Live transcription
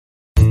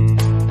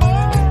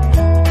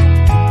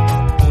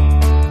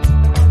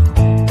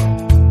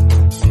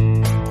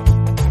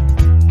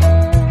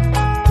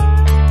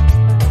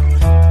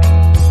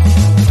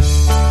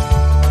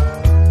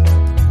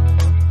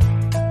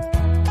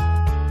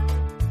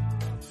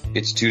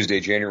It's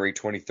Tuesday, January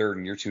 23rd,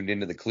 and you're tuned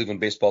into the Cleveland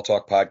Baseball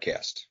Talk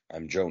podcast.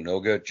 I'm Joe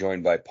Noga,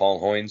 joined by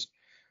Paul Hoynes.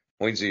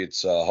 Hoynesy,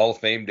 it's Hall of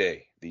Fame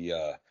Day.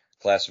 The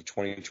class of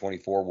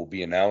 2024 will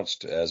be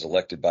announced as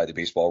elected by the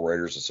Baseball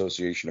Writers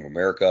Association of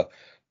America.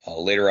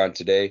 Later on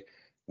today,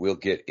 we'll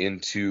get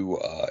into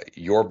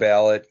your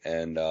ballot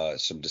and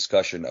some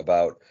discussion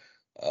about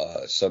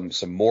some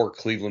more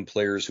Cleveland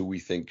players who we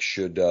think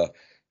should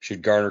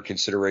garner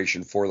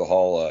consideration for the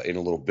Hall in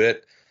a little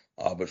bit.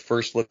 But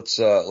first,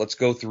 let's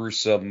go through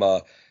some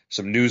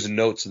news and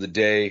notes of the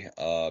day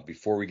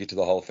before we get to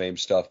the Hall of Fame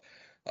stuff.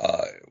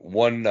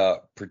 One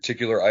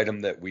particular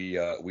item that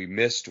we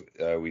missed,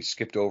 we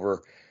skipped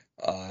over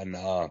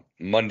on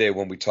Monday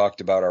when we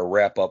talked about our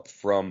wrap up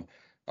from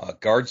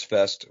Guards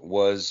Fest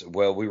was,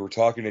 well, we were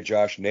talking to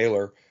Josh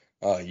Naylor.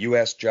 You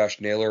asked Josh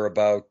Naylor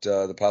about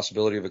the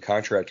possibility of a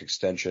contract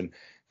extension,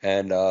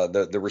 and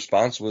the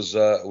response was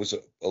a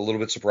little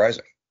bit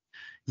surprising.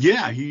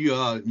 Yeah, he,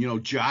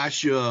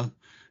 Josh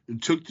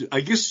took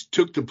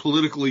the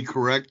politically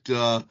correct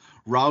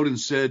route and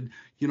said,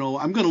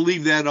 I'm going to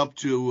leave that up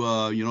to,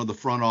 the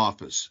front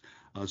office.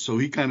 So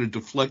he kind of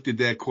deflected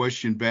that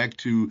question back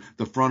to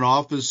the front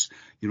office.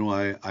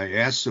 I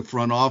asked the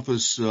front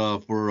office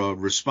for a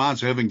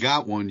response. I haven't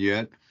got one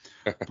yet,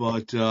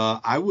 but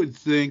I would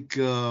think,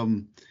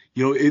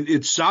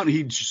 it sounded,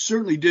 he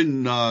certainly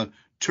didn't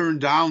turn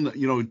down,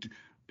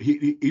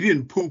 he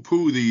didn't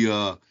poo-poo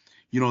the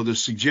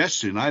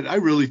suggestion. I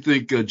really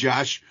think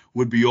Josh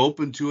would be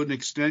open to an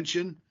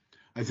extension.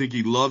 I think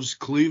he loves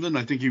Cleveland.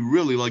 I think he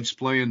really likes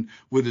playing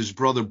with his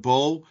brother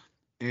Bo.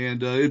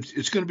 And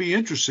it's going to be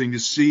interesting to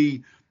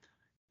see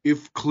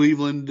if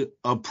Cleveland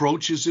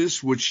approaches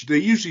this, which they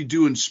usually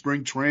do in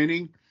spring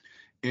training.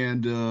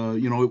 And,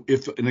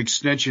 if an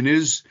extension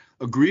is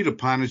agreed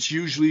upon, it's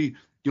usually,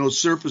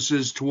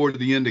 surfaces toward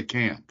the end of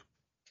camp.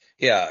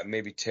 Yeah,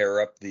 maybe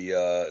tear up the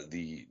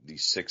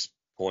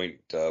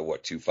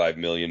 6.25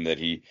 million that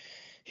he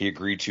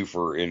agreed to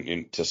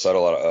to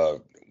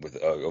settle with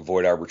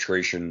avoid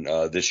arbitration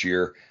this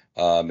year.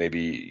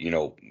 Maybe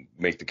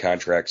make the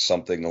contract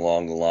something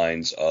along the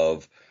lines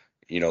of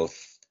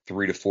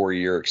 3 to 4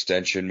 year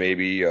extension,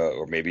 maybe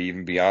or maybe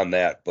even beyond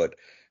that. But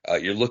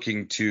you're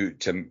looking to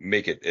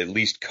make it at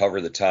least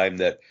cover the time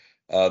that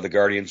the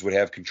Guardians would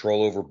have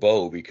control over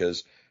Bo,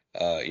 because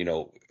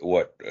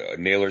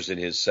Naylor's in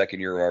his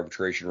second year of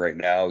arbitration right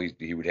now.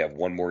 He would have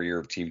one more year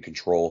of team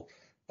control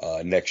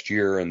next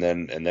year, and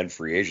then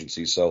free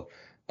agency. So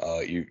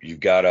you've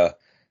got to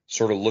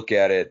sort of look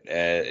at it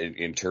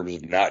in terms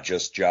of not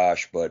just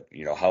Josh, but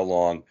how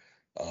long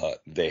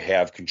they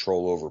have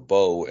control over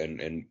Bo,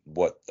 and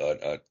what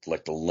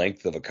like the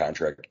length of a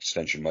contract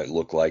extension might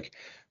look like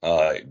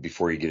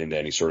before you get into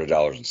any sort of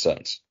dollars and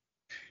cents.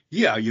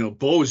 Yeah,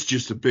 Bo is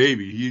just a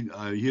baby. He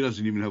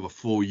doesn't even have a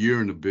full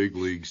year in the big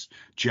leagues.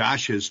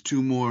 Josh has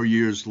 2 more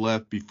years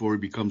left before he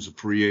becomes a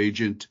free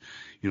agent.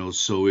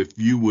 So if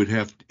you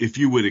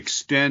would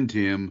extend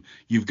him,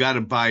 you've got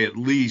to buy at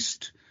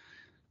least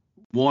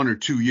 1 or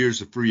 2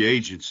 years of free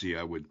agency,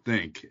 I would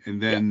think.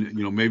 And then,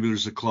 maybe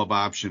there's a club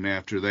option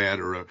after that,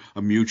 or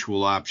a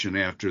mutual option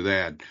after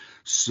that.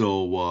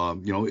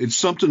 So, it's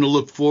something to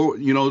look for,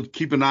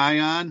 keep an eye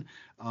on.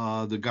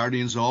 The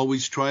Guardians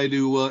always try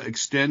to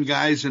extend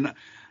guys, and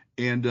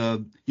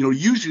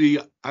usually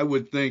I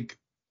would think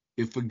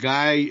if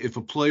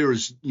a player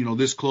is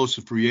this close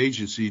to free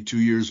agency, 2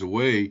 years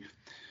away,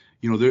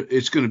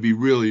 it's going to be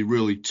really,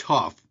 really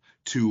tough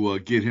to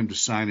get him to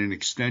sign an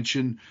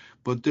extension.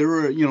 But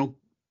there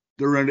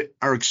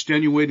are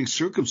extenuating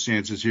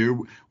circumstances here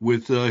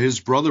with his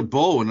brother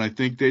Bo, and I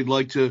think they'd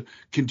like to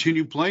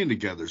continue playing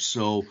together.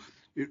 So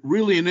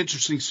really an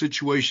interesting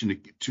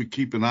situation to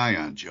keep an eye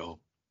on, Joe.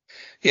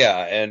 Yeah,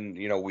 and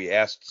we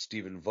asked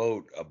Stephen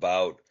Vogt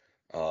about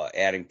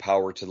adding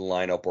power to the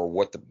lineup, or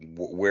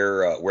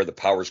where the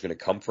power is going to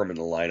come from in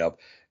the lineup,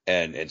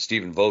 and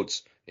Stephen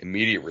Vogt's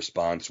immediate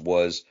response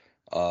was,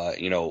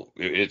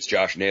 it's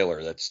Josh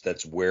Naylor.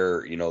 That's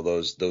where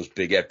those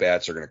big at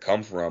bats are going to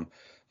come from.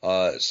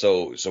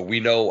 So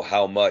we know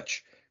how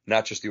much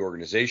not just the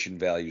organization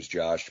values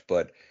Josh,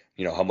 but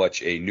how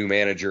much a new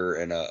manager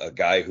and a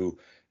guy who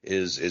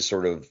is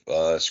sort of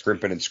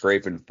scrimping and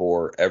scraping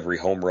for every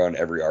home run,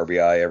 every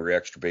RBI, every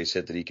extra base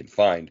hit that he can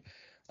find.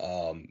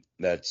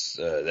 That's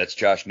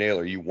Josh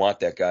Naylor. You want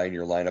that guy in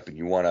your lineup, and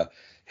you want to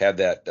have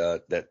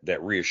that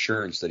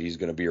reassurance that he's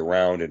going to be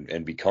around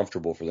and be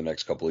comfortable for the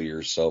next couple of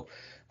years. So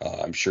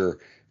I'm sure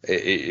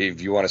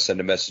if you want to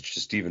send a message to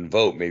Stephen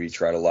Vogt, maybe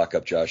try to lock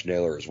up Josh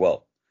Naylor as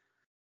well.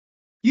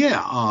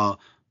 Yeah,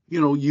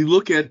 you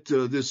look at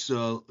this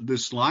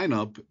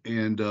lineup,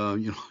 and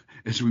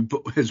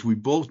as we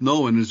both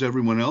know, and as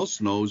everyone else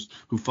knows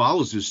who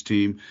follows this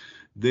team,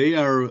 they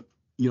are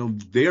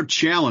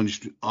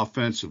challenged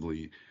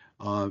offensively,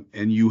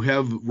 and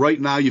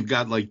you've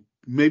got like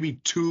maybe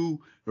 2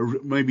 or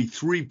maybe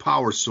 3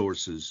 power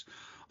sources: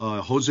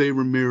 Jose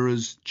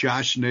Ramirez,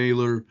 Josh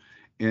Naylor,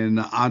 and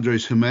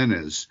Andres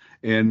Jimenez.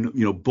 And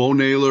Bo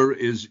Naylor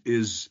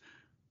is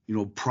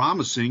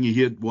promising. He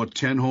hit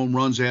 10 home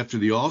runs after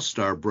the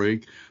All-Star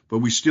break, but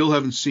we still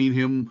haven't seen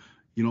him,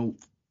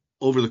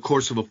 over the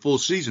course of a full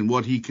season,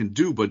 what he can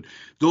do. But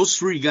those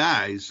three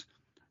guys,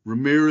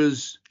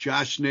 Ramirez,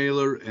 Josh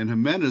Naylor, and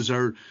Jimenez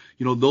are,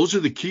 those are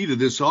the key to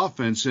this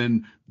offense.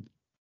 And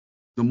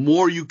the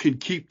more you can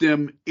keep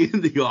them in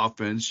the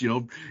offense,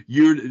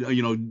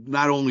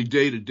 not only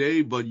day to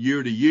day, but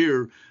year to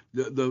year,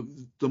 the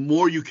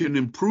more you can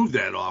improve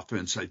that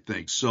offense, I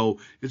think. So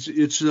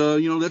it's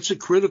that's a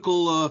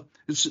critical,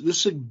 this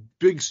is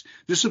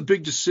a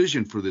big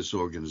decision for this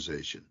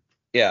organization.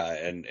 Yeah,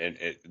 and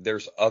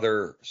there's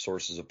other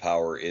sources of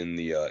power in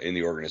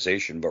the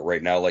organization, but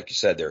right now, like you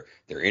said,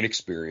 they're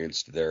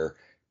inexperienced. They're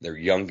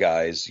young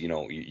guys. You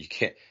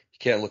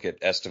can't look at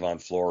Estevan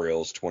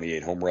Florial's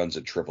 28 home runs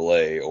at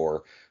AAA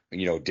or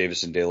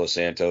Davison De Los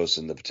Santos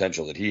and the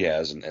potential that he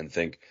has and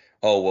think,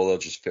 oh well, they'll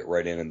just fit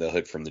right in and they'll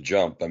hit from the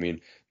jump. I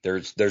mean,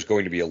 there's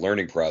going to be a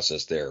learning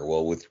process there.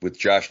 Well, with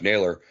Josh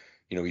Naylor,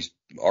 he's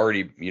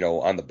already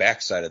on the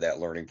backside of that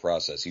learning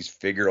process. He's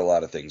figured a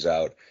lot of things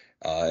out.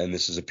 And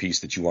this is a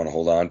piece that you want to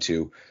hold on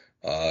to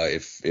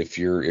if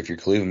you're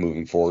Cleveland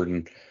moving forward,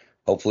 and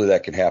hopefully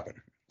that can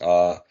happen.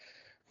 All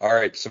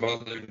right, some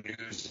other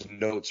news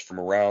and notes from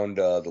around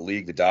the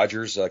league. The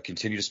Dodgers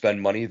continue to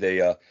spend money.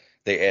 They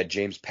add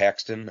James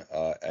Paxton,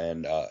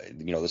 and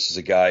this is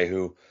a guy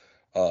who,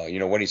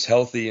 when he's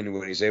healthy and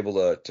when he's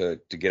able to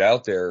get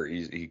out there,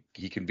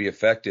 he can be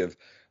effective.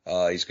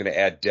 He's going to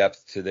add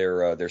depth to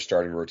their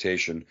starting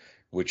rotation,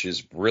 which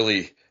is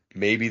really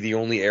maybe the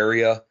only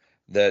area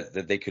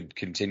that they could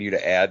continue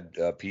to add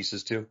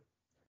pieces to?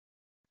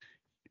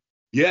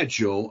 Yeah,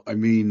 Joe. I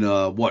mean,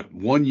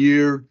 1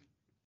 year,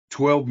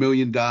 $12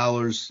 million.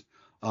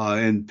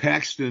 And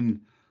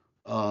Paxton,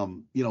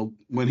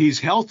 when he's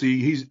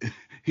healthy,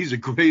 he's a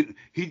great,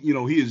 he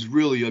is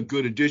really a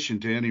good addition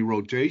to any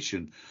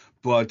rotation.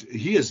 But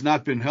he has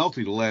not been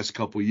healthy the last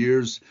couple of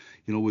years.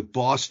 With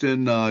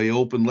Boston, he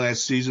opened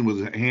last season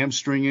with a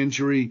hamstring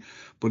injury,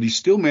 but he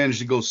still managed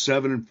to go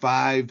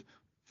 7-5.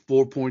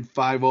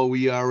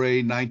 4.50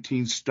 ERA,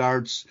 19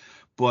 starts.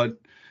 But,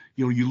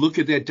 you look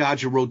at that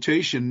Dodger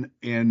rotation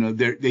and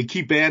they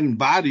keep adding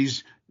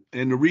bodies.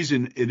 And the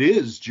reason it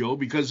is, Joe,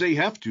 because they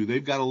have to.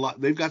 They've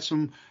got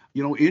some,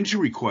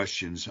 injury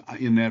questions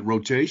in that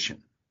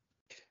rotation.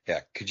 Yeah.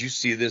 Could you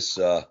see this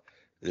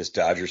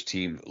Dodgers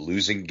team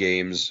losing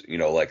games,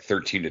 like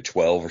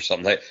 13-12 or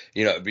something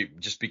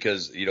just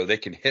because, they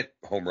can hit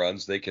home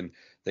runs, they can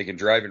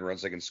drive in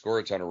runs, they can score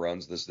a ton of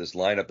runs. This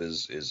lineup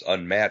is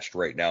unmatched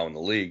right now in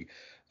the league.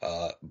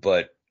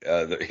 But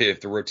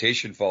if the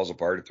rotation falls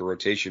apart, if the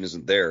rotation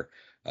isn't there,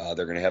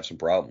 they're going to have some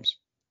problems.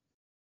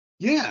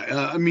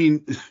 Yeah, I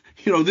mean,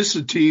 this is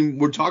a team.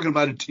 We're talking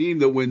about a team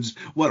that wins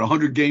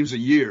 100 games a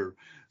year.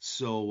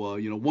 So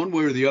one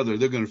way or the other,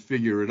 they're going to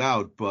figure it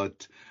out.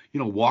 But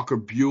Walker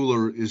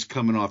Buehler is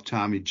coming off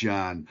Tommy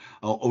John.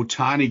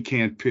 Ohtani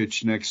can't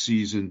pitch next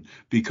season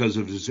because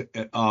of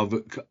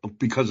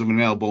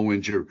an elbow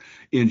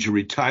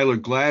injury. Tyler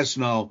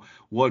Glasnow,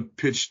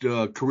 pitched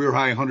a career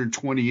high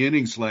 120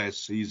 innings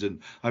last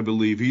season, I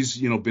believe. He's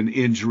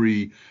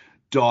been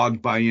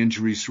dogged by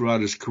injuries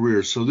throughout his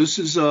career. So this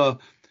is a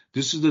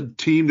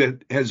team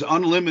that has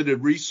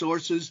unlimited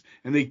resources,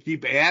 and they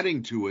keep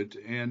adding to it.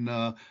 And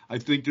I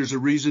think there's a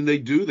reason they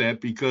do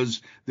that,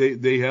 because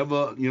they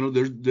have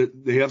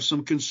they have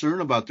some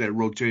concern about that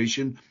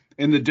rotation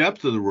and the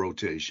depth of the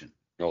rotation.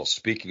 Well,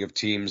 speaking of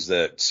teams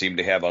that seem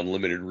to have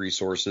unlimited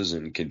resources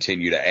and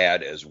continue to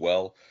add as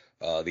well,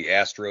 the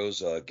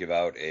Astros give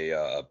out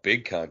a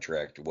big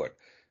contract.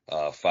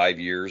 5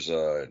 years,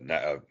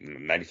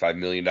 $95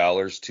 million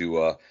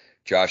to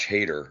Josh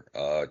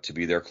Hader to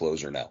be their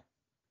closer now.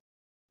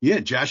 Yeah,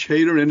 Josh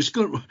Hader, and it's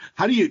good.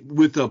 How do you,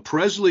 with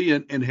Presley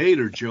and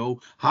Hader, Joe?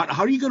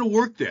 How are you going to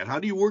work that? How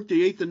do you work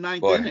the 8th and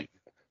 9th inning?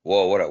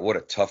 Well, what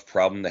a tough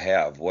problem to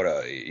have.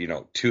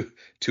 Two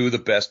of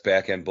the best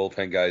back end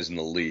bullpen guys in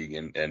the league,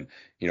 and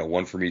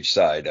one from each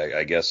side.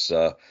 I guess.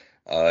 Do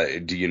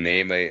you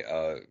name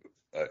a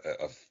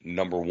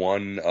number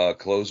one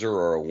closer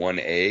or a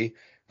 1A?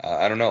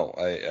 I don't know.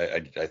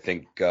 I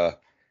think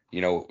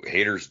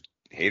Hader's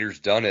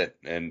done it,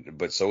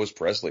 but so has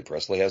Presley.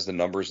 Presley has the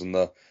numbers and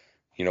the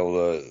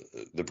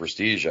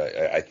prestige.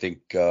 I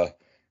think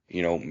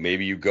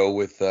maybe you go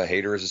with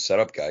Hader as a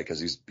setup guy because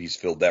he's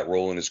filled that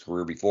role in his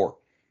career before.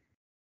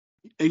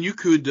 And you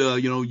could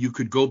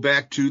go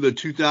back to the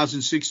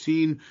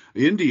 2016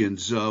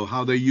 Indians,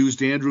 how they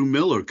used Andrew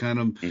Miller, kind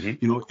of,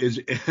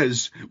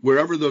 as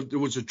wherever there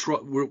was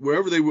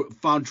wherever they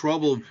found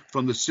trouble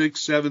from the 6th,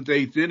 7th,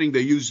 8th inning,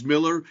 they used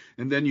Miller,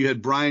 and then you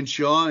had Brian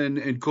Shaw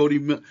and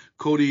Cody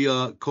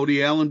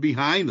Allen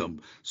behind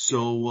them.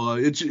 So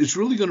it's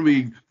really going to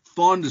be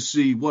fun to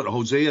see what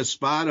Jose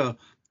Espada,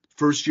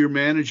 first-year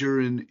manager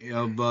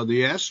of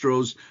the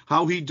Astros,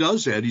 how he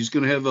does that. He's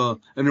going to have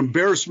an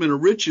embarrassment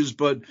of riches,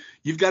 but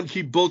you've got to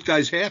keep both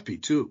guys happy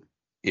too.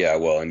 Yeah,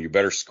 well, and you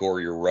better score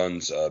your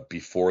runs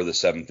before the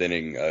 7th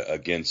inning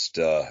against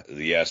the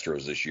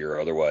Astros this year.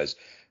 Otherwise,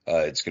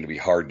 it's going to be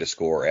hard to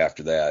score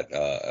after that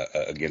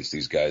against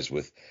these guys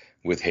with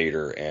with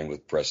Hader and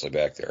with Presley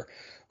back there.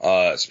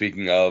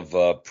 Speaking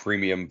of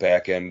premium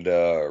back end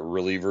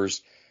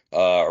relievers,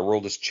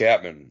 Aroldis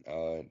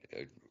Chapman,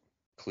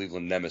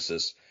 Cleveland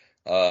nemesis,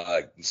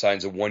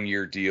 signs a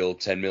 1-year deal,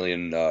 10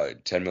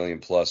 million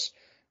plus,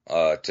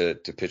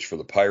 to pitch for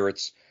the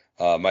Pirates.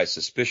 My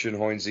suspicion,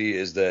 Hoinsey,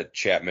 is that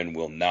Chapman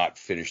will not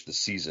finish the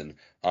season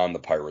on the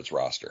Pirates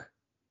roster.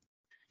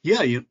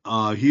 Yeah,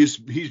 he's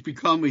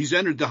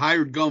entered the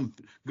hired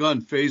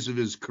gun phase of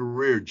his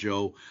career,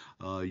 Joe.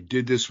 He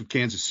did this with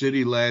Kansas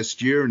City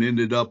last year and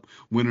ended up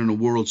winning a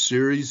World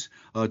Series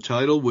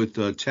title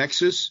with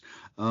Texas.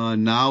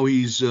 Now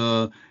he's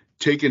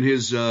taken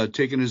his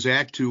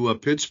act to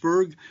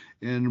Pittsburgh,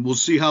 and we'll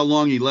see how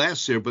long he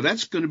lasts there. But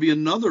that's going to be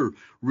another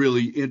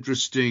really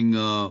interesting,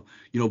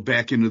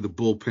 back into the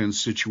bullpen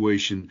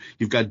situation.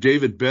 You've got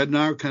David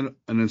Bednar, kind of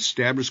an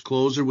established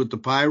closer with the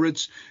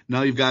Pirates.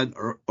 Now you've got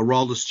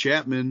Aroldis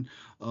Chapman,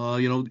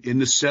 in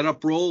the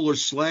setup role or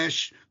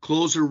 /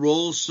 closer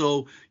role.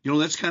 So,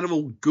 that's kind of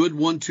a good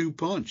 1-2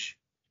 punch.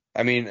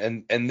 I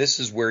mean, and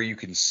this is where you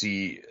can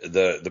see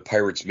the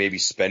Pirates maybe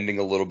spending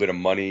a little bit of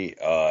money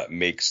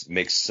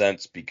makes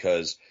sense,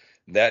 because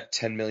that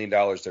 $10 million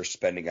they're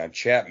spending on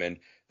Chapman,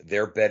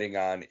 they're betting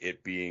on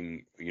it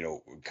being,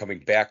 coming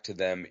back to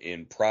them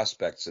in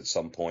prospects at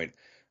some point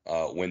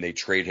when they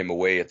trade him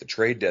away at the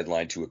trade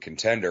deadline to a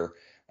contender,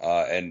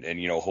 and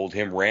hold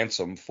him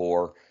ransom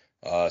for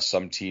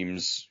some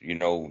team's,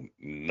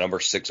 number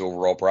 6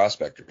 overall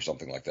prospect or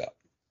something like that.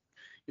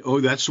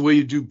 Oh, that's the way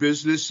you do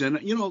business. And,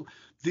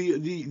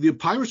 the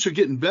Pirates are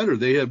getting better.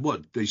 They had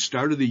they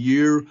started the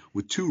year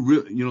with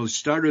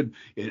started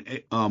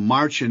in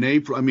March and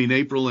April. I mean,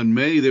 April and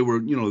May, they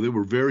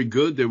were very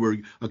good. They were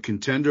a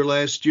contender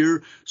last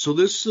year. So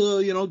this,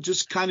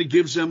 just kind of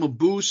gives them a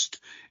boost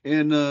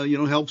and,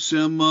 helps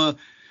them,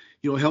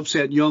 helps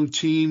that young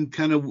team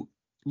kind of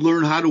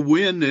learn how to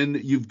win.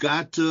 And you've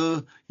got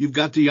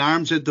the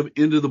arms at the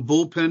end of the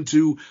bullpen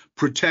to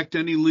protect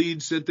any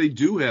leads that they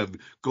do have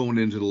going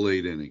into the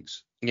late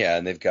innings. Yeah,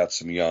 and they've got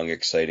some young,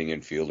 exciting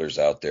infielders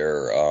out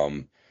there.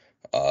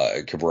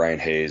 Cabrian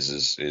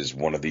Hayes is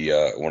one of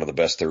the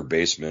best third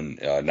basemen,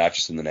 not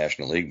just in the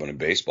National League but in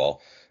baseball.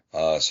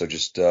 So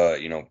just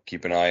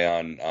keep an eye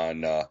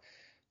on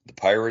the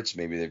Pirates.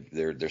 Maybe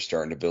they're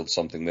starting to build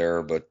something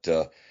there. But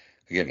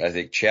again, I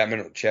think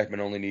Chapman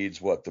only needs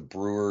the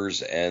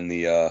Brewers and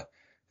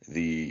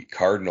the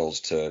Cardinals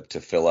to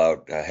fill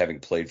out,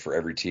 having played for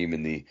every team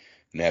in the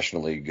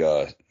National League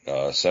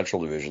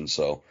Central Division.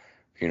 So,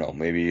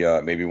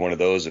 maybe one of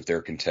those, if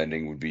they're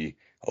contending, would be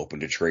open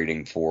to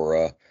trading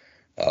for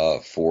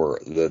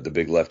the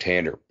big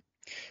left-hander.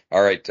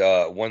 All right,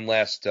 one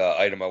last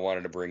item I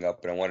wanted to bring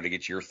up, and I wanted to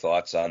get your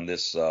thoughts on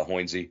this,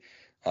 Hoinsey.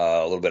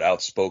 A little bit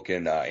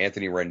outspoken.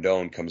 Anthony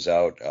Rendon comes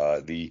out,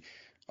 the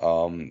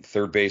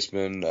third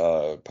baseman,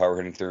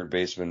 power-hitting third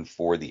baseman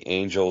for the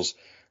Angels,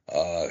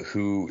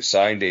 who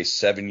signed a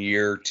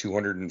 7-year,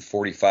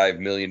 $245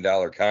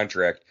 million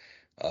contract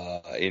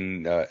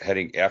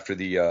heading after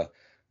the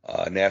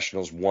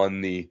Nationals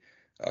won the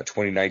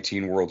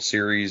 2019 World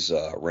Series.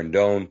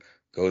 Rendon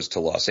goes to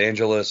Los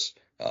Angeles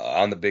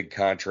on the big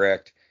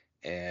contract,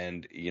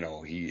 and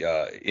he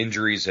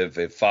injuries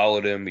have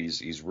followed him.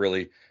 He's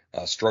really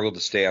struggled to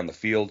stay on the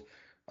field.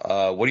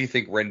 What do you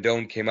think?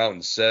 Rendon came out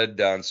and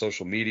said on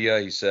social media,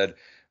 he said,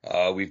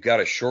 we've got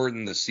to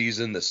shorten the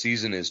season. The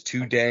season is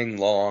too dang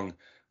long.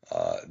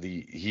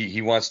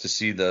 He wants to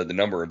see the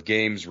number of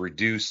games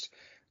reduced.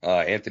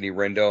 Anthony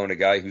Rendon, a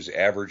guy who's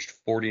averaged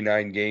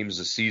 49 games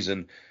a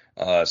season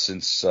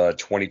since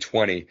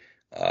 2020,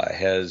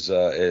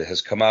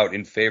 has come out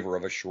in favor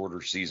of a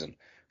shorter season.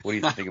 What do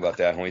you think about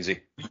that, Hoinsey?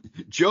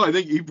 Joe, I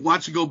think he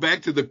wants to go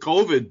back to the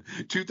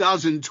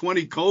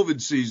 2020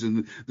 COVID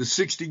season, the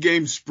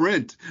 60-game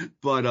sprint.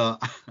 But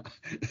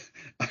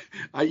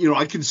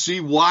I can see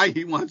why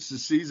he wants the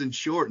season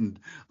shortened.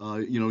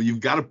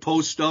 You've got to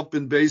post up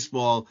in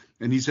baseball,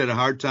 and he's had a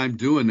hard time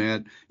doing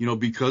that,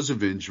 because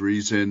of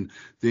injuries. And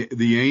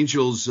the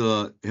Angels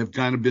have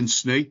kind of been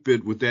snake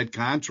bit with that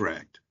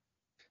contract.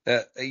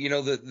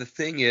 The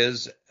thing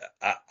is,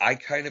 I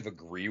kind of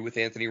agree with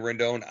Anthony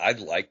Rendon.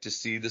 I'd like to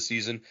see the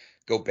season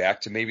go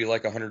back to maybe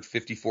like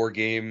 154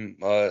 game,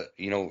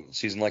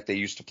 season like they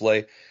used to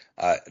play.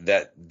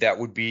 That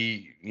would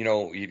be,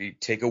 you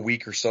take a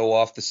week or so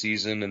off the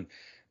season, and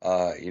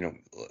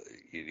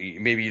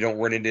maybe you don't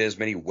run into as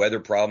many weather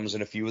problems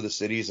in a few of the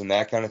cities and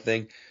that kind of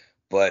thing.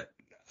 But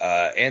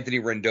Anthony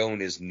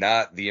Rendon is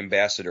not the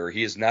ambassador.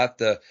 He is not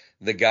the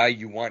guy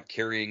you want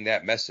carrying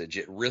that message.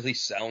 It really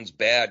sounds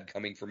bad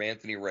coming from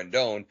Anthony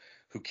Rendon,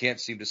 who can't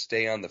seem to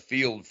stay on the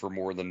field for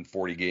more than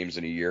 40 games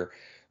in a year,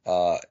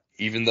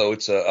 even though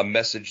it's a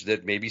message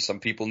that maybe some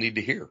people need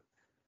to hear.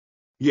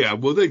 Yeah,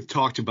 well, they've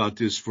talked about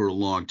this for a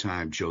long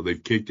time, Joe.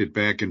 They've kicked it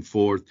back and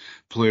forth,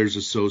 Players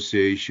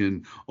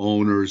Association,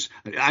 owners.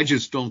 I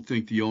just don't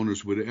think the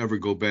owners would ever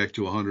go back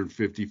to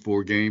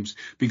 154 games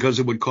because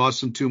it would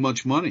cost them too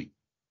much money.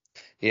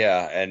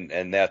 Yeah,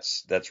 and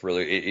that's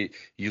really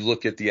you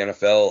look at the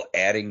NFL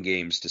adding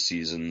games to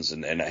seasons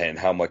and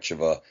how much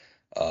of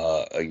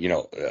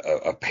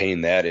a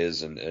pain that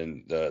is,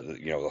 and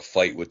a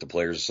fight with the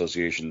Players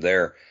Association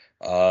there.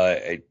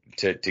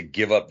 To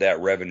give up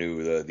that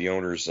revenue, the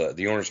owners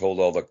hold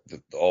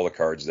all the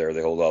cards there.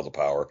 They hold all the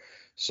power.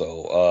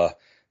 So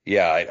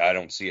yeah, I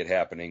don't see it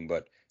happening.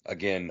 But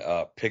again,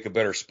 pick a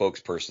better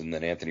spokesperson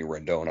than Anthony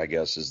Rendon, I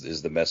guess,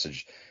 is the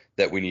message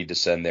that we need to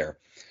send there.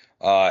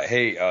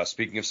 Hey,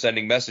 speaking of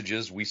sending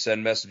messages, we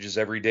send messages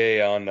every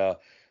day on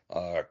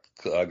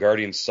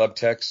Guardian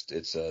Subtext.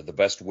 It's the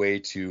best way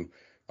to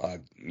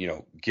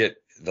get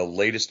the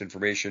latest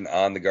information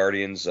on the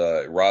Guardians,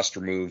 roster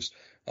moves,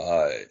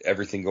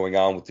 everything going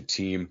on with the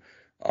team.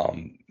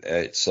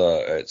 It's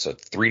a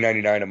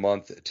 $3.99 a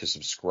month to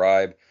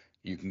subscribe.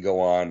 You can go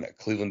on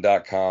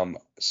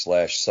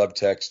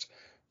cleveland.com/subtext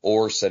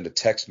or send a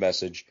text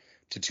message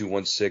to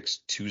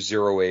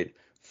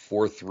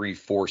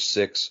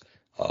 216-208-4346.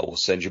 We'll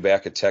send you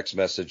back a text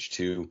message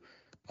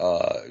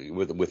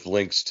with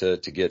links to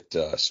get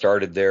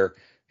started there.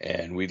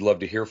 And we'd love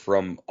to hear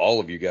from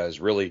all of you guys,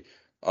 really,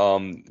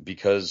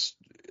 because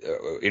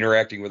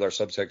interacting with our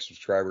Subtext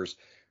subscribers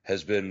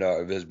has been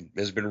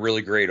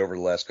really great over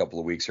the last couple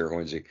of weeks here,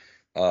 Hoynesy,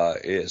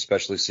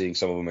 especially seeing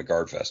some of them at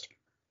GuardFest.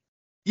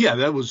 Yeah,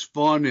 that was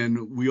fun,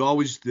 and we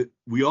always get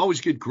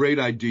great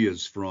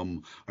ideas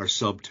from our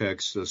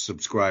Subtext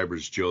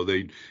subscribers, Joe.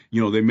 They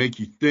make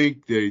you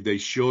think. They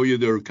show you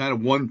they're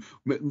kind of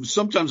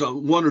sometimes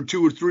one or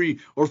two or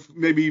three or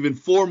maybe even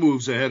four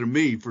moves ahead of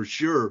me for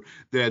sure.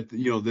 That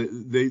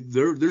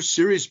they're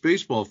serious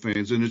baseball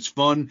fans, and it's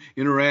fun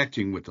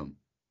interacting with them.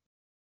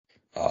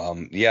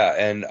 Yeah,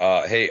 and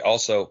hey,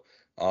 also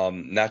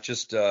not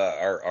just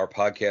our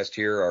podcast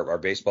here, our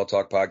baseball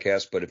talk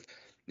podcast, but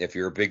if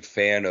you're a big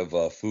fan of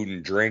food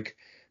and drink,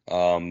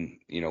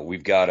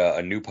 we've got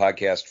a new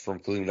podcast from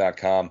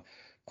Cleveland.com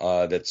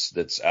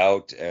that's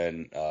out,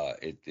 and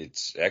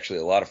it's actually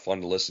a lot of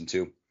fun to listen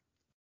to.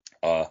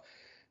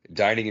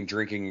 Dining and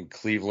Drinking in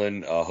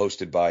Cleveland,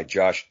 hosted by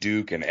Josh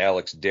Duke and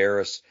Alex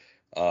Darris.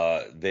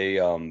 They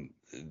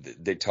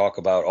talk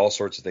about all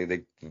sorts of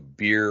things,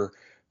 beer,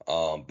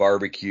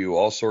 barbecue,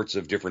 all sorts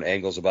of different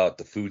angles about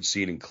the food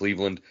scene in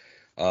Cleveland.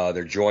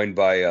 They're joined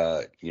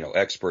by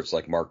experts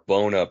like Mark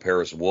Bona,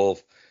 Paris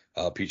Wolf,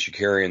 Pete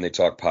Shakarian. They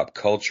talk pop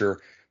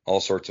culture,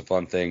 all sorts of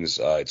fun things.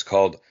 It's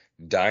called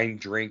Dine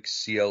Drink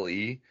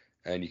CLE,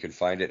 and you can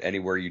find it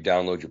anywhere you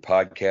download your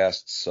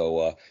podcasts.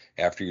 So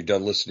after you're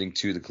done listening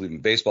to the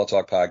Cleveland Baseball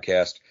Talk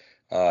podcast,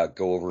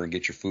 go over and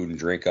get your food and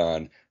drink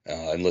on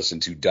and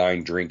listen to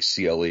Dine Drink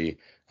CLE,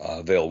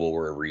 available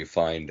wherever you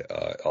find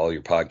all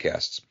your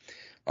podcasts.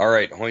 All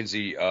right,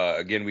 Hoynesy,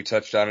 again, we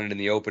touched on it in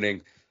the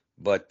opening,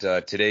 but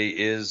today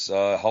is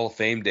Hall of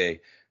Fame Day.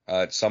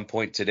 At some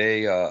point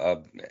today,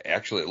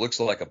 actually, it looks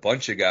like a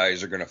bunch of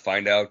guys are going to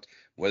find out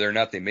whether or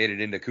not they made it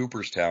into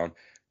Cooperstown.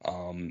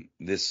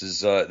 This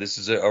is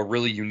a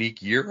really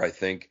unique year, I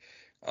think.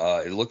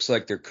 It looks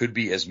like there could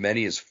be as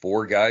many as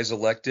 4 guys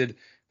elected,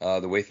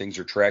 the way things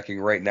are tracking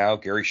right now.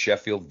 Gary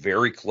Sheffield,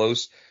 very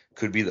close,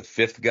 could be the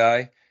 5th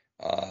guy.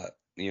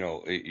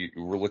 We're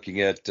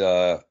looking at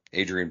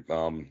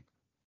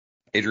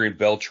Adrian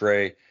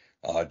Beltre,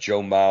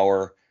 Joe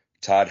Mauer,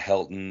 Todd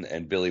Helton,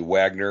 and Billy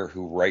Wagner,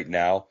 who right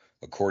now,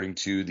 according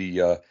to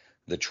the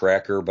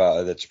tracker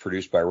that's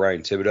produced by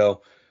Ryan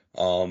Thibodeau,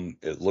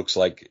 it looks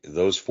like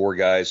those 4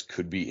 guys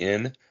could be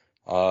in.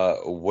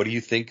 What do you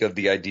think of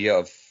the idea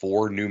of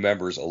 4 new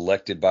members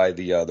elected by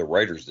the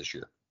writers this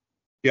year?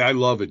 Yeah, I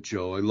love it,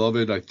 Joe. I love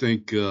it. I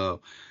think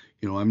I'm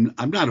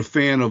not a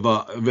fan of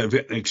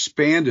an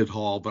expanded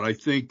hall, but I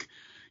think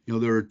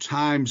there are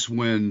times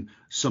when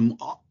some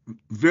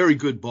very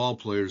good ball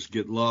players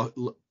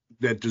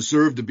that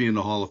deserve to be in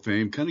the Hall of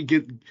Fame kind of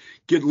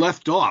get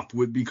left off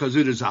because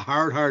it is a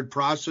hard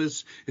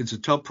process. It's a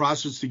tough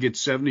process to get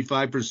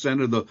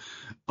 75%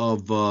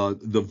 of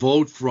the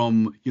vote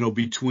from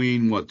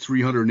between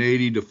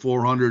 380 to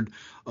 400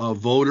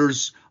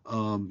 voters.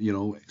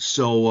 This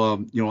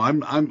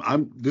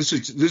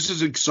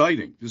is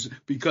exciting.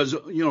 Because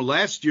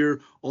last year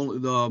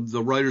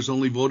the writers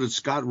only voted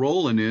Scott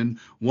Rowland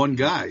in, one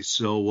guy.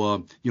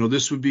 So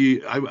this would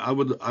be I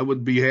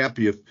would be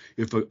happy if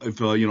a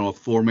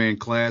 4-man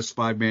class,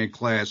 5-man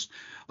class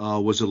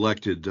was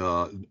elected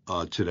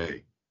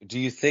today. Do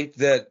you think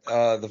that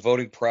the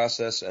voting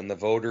process and the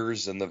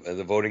voters and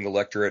the voting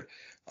electorate,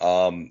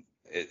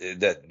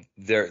 that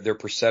their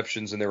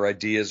perceptions and their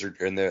ideas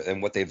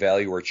and what they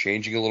value are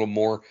changing a little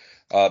more?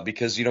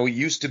 Because it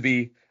used to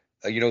be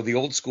the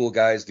old school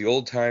guys, the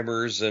old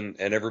timers, and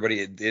everybody.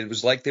 It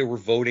was like they were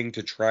voting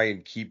to try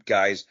and keep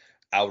guys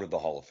out of the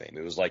Hall of Fame.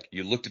 It was like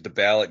you looked at the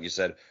ballot and you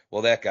said,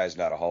 well, that guy's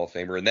not a Hall of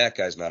Famer and that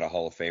guy's not a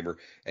Hall of Famer,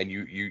 and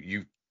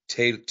you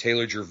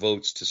tailored your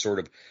votes to sort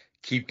of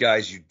keep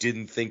guys you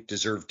didn't think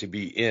deserved to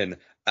be in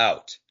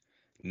out.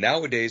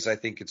 Nowadays, I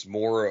think it's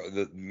more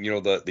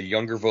the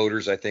younger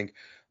voters, I think,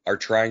 are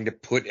trying to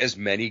put as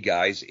many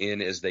guys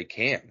in as they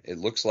can. It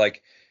looks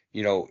like,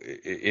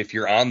 if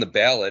you're on the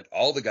ballot,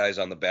 all the guys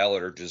on the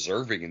ballot are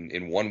deserving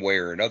in one way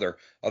or another.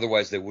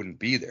 Otherwise, they wouldn't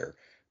be there.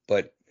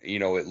 But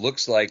it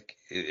looks like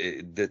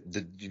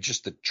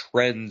just the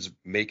trends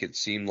make it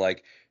seem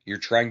like you're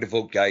trying to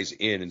vote guys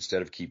in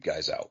instead of keep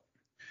guys out.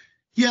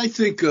 Yeah, I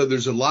think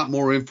there's a lot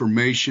more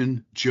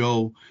information,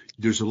 Joe.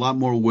 There's a lot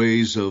more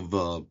ways of,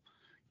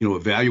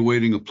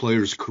 evaluating a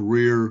player's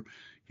career.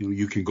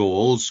 You can go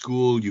old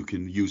school. You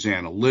can use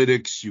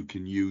analytics. You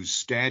can use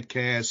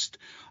StatCast.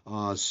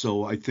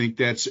 So I think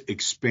that's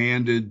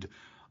expanded.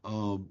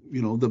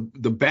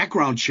 The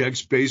background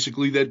checks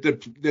basically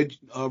that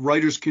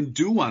writers can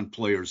do on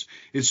players.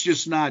 It's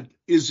just not,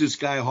 is this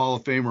guy a Hall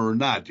of Famer or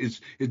not?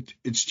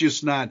 It's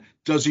just not,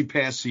 does he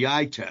pass the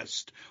eye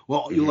test?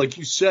 Well, like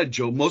you said,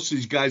 Joe, most of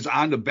these guys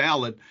on the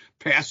ballot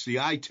pass the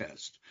eye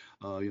test,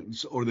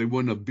 or they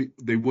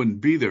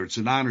wouldn't be there. It's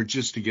an honor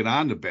just to get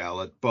on the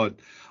ballot. But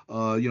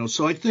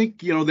so I think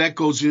that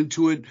goes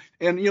into it,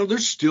 and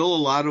there's still a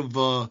lot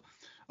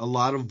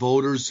of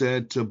voters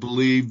that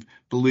believe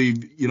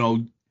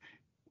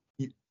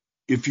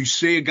if you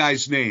say a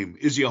guy's name,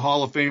 is he a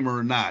Hall of Famer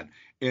or not?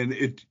 And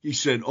he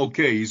said,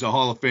 okay, he's a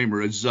Hall of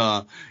Famer. Is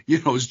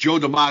Joe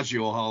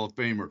DiMaggio a Hall of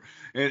Famer?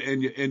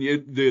 And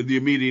the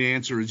immediate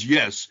answer is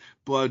yes.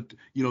 But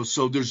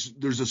so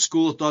there's a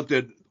school of thought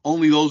that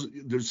only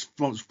there's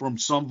from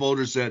some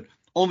voters that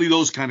only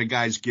those kind of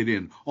guys get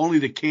in. Only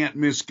the can't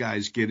miss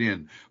guys get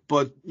in.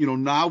 But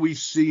now we've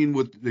seen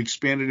with the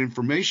expanded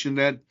information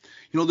that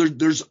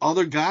there's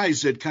other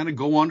guys that kind of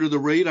go under the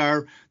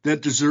radar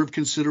that deserve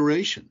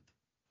consideration.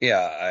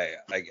 Yeah,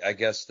 I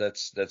guess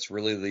that's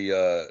really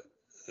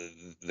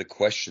the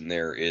question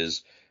there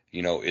is,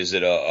 is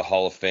it a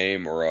Hall of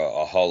Fame or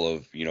a Hall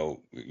of,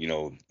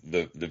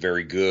 the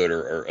very good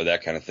or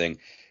that kind of thing.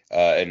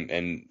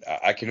 And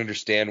I can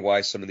understand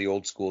why some of the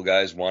old school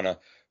guys want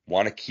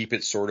to keep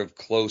it sort of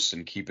close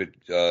and keep it,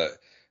 a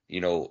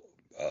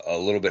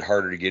little bit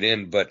harder to get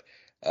in. But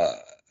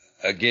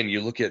again,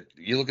 you look at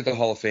the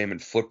Hall of Fame in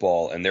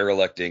football, and they're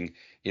electing,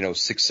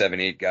 6, 7,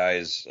 8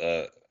 guys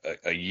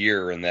a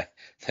year, and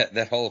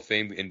that Hall of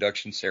Fame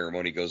induction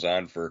ceremony goes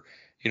on for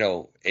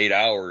 8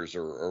 hours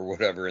or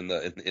whatever in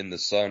the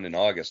sun in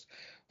August.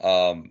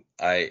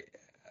 I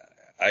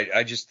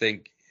just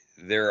think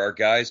there are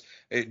guys.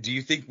 Do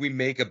you think we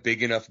make a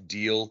big enough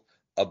deal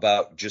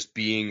about just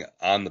being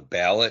on the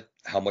ballot?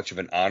 How much of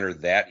an honor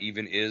that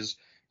even is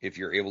if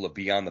you're able to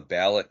be on the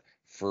ballot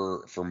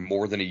for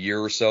more than a year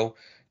or so?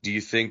 Do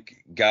you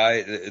think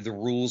the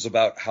rules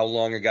about how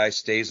long a guy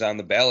stays on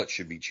the ballot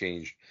should be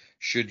changed?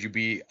 Should you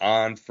be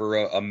on for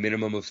a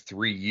minimum of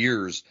 3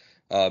 years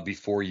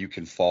before you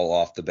can fall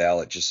off the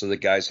ballot, just so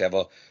that guys have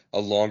a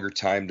longer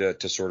time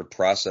to sort of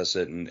process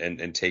it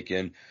and take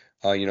in,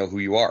 who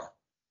you are?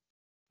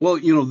 Well,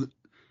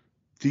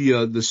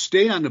 the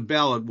stay on the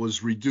ballot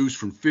was reduced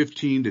from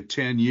 15 to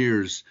 10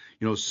 years,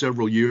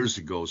 several years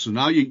ago. So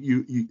now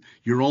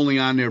you're only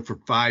on there for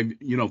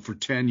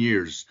 10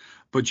 years,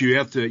 but you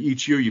have to,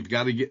 each year you've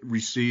got to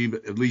receive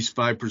at least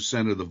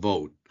 5% of the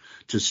vote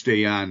to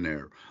stay on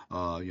there.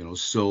 I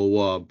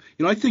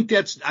think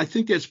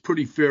that's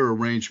pretty fair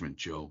arrangement,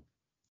 Joe.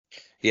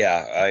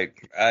 Yeah,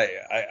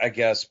 I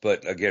guess,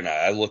 but again,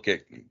 I look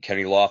at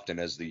Kenny Lofton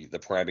as the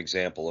prime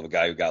example of a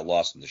guy who got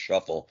lost in the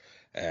shuffle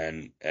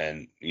and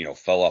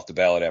fell off the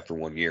ballot after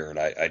 1 year, and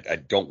I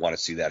don't want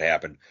to see that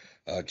happen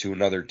to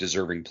another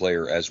deserving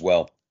player as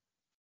well.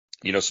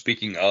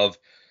 Speaking of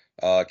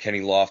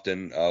Kenny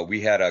Lofton,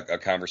 we had a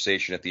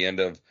conversation at the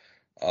end of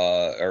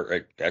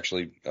or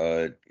actually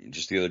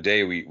just the other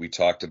day we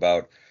talked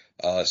about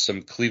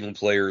some Cleveland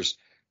players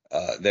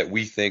that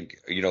we think,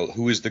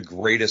 who is the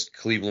greatest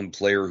Cleveland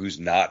player who's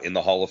not in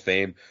the Hall of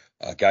Fame,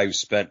 a guy who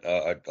spent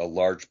a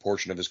large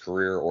portion of his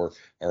career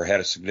or had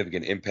a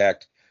significant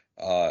impact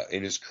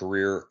in his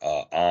career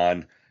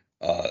on,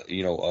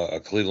 a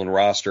Cleveland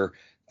roster.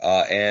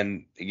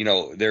 And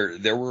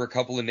there were a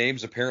couple of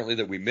names apparently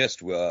that we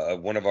missed.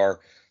 One of our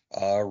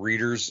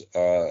readers,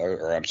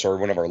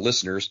 one of our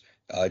listeners,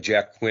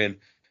 Jack Quinn,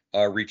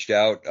 reached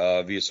out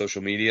via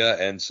social media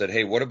and said,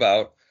 hey, what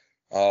about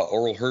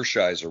Oral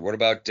Hershiser? What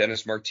about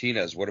Dennis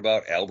Martinez? What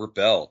about Albert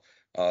Bell?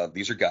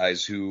 These are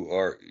guys who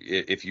are,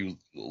 if you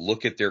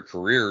look at their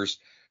careers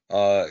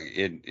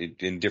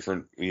in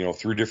different,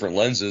 through different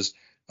lenses,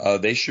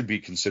 they should be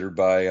considered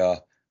by,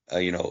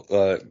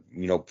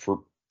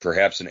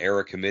 perhaps an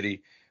era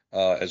committee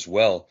as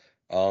well.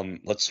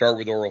 Let's start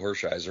with Oral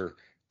Hershiser.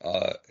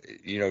 I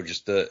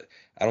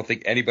don't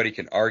think anybody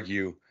can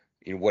argue,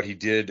 what he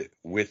did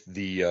with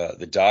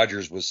the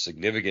Dodgers was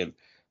significant.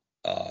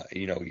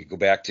 You go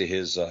back to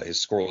his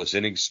scoreless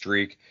innings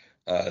streak.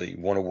 He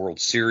won a World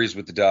Series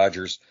with the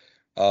Dodgers,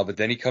 but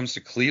then he comes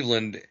to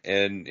Cleveland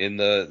and in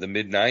the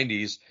mid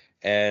 '90s,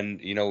 and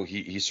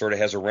he sort of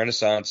has a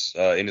renaissance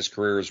in his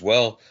career as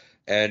well,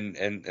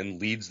 and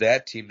leads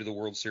that team to the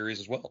World Series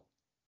as well.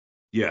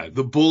 Yeah,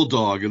 the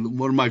Bulldog, and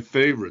one of my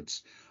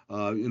favorites.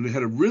 And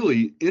had a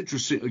really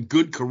interesting,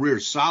 good career,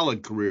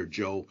 solid career,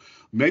 Joe.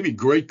 Maybe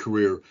great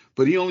career,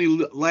 but he only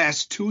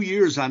lasts 2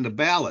 years on the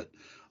ballot.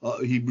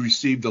 He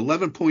received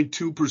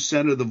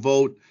 11.2% of the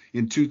vote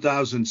in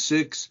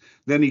 2006.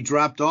 Then he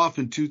dropped off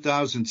in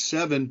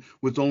 2007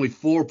 with only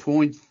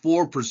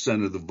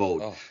 4.4% of the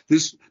vote. Oh.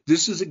 This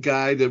is a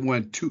guy that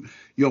won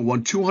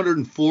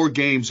 204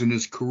 games in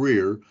his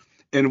career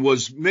and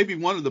was maybe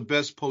one of the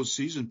best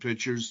postseason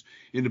pitchers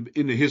in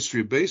the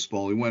history of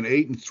baseball. He went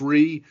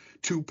 8-3,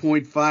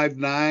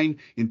 2.59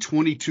 in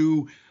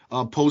 22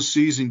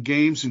 postseason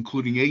games,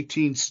 including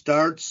 18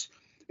 starts.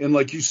 And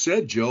like you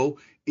said, Joe,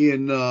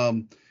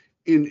 with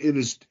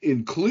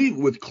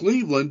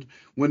Cleveland,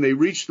 when they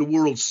reached the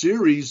World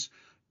Series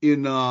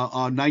in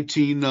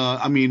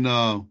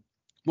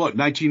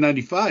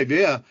 1995,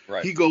 yeah,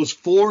 right. He goes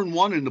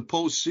 4-1 in the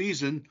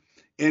postseason.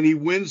 And he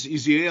wins.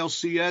 He's the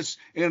ALCS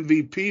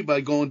MVP by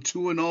going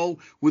 2-0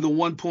 with a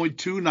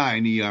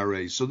 1.29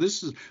 ERA. So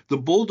the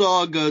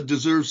Bulldog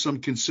deserves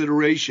some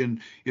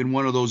consideration in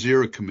one of those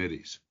era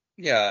committees.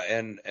 Yeah,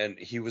 and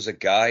he was a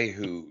guy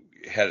who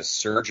had a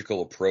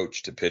surgical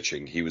approach to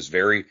pitching. He was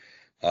very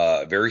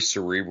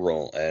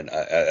cerebral, and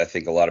I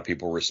think a lot of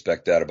people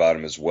respect that about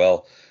him as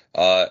well.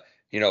 As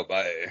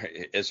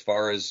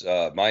far as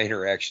my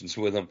interactions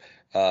with him,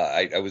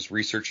 I was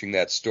researching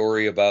that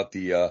story about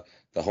the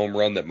home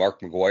run that Mark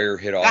McGwire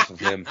hit off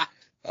of him,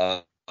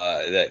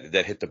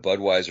 that hit the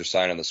Budweiser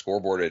sign on the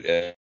scoreboard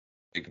at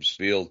Jacobs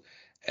Field,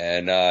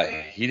 and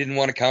he didn't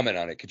want to comment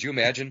on it. Could you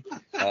imagine,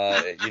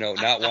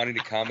 not wanting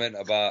to comment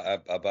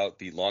about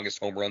the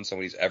longest home run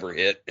somebody's ever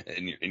hit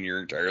in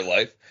your entire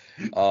life?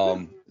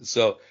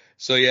 So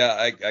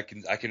yeah, I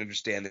can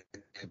understand the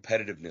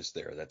competitiveness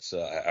there. That's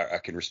I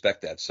can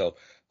respect that. So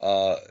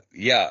Orel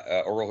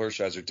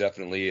Hershiser,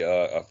 definitely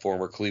a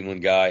former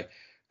Cleveland guy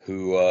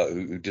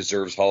who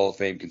deserves Hall of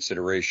Fame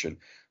consideration.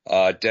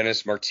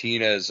 Dennis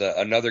Martinez,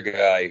 another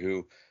guy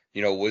who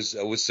was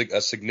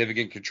a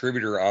significant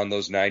contributor on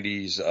those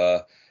 90s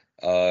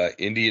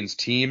Indians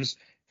teams,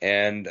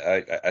 and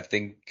I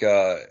think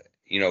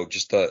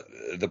just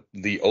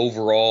the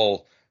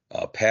overall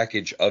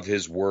package of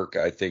his work,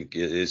 I think,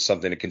 is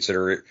something to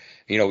consider.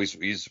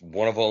 He's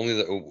one of only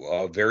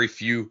the very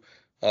few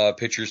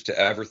pitchers to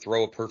ever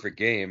throw a perfect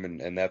game,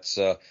 and that's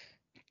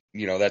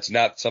that's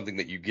not something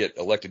that you get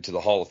elected to the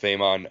Hall of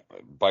Fame on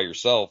by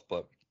yourself,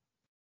 but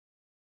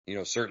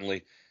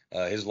certainly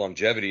his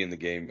longevity in the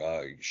game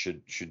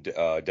should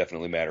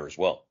definitely matter as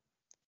well.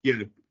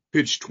 Yeah,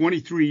 pitched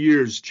 23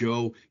 years,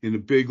 Joe, in the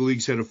big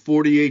leagues, had a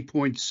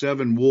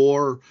 48.7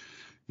 WAR,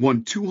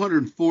 won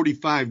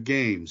 245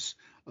 games,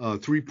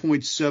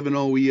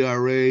 3.70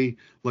 ERA,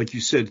 like you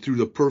said, threw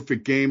the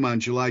perfect game on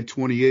July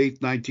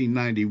 28th,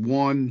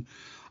 1991.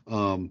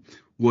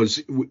 Was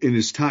in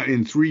his time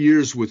in 3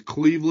 years with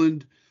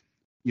Cleveland.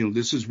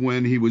 This is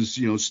when he was,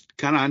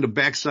 kind of on the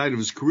backside of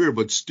his career,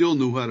 but still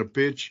knew how to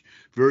pitch.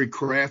 Very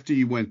crafty.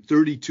 He went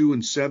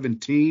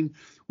 32-17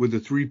 with a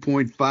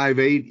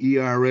 3.58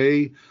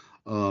 ERA.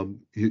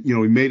 He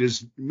made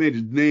his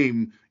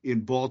name in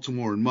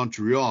Baltimore and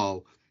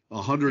Montreal.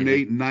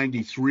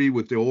 108-93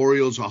 with the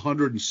Orioles,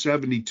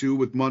 172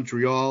 with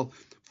Montreal,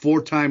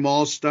 4-time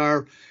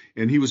All-Star,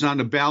 and he was on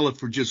the ballot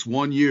for just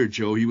 1 year,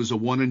 Joe. He was a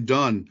one and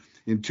done.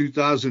 In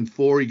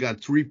 2004, he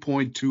got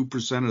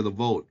 3.2% of the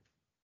vote.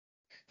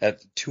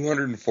 At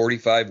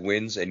 245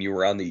 wins, and you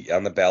were on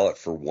the ballot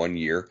for 1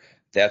 year.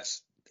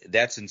 That's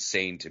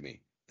insane to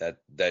me. That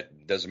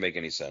doesn't make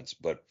any sense.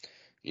 But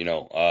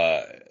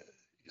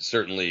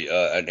certainly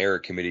an era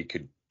committee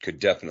could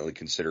definitely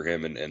consider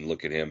him and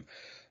look at him.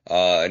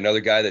 Another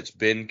guy that's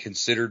been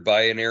considered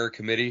by an era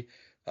committee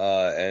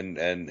and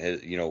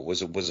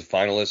was a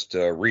finalist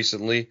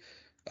recently,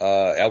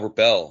 Albert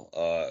Bell.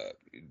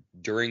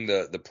 During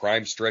the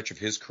prime stretch of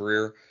his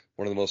career,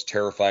 one of the most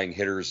terrifying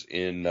hitters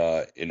in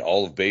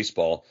all of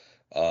baseball.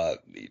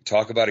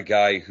 Talk about a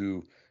guy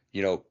who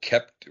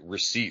kept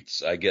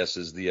receipts, I guess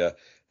is the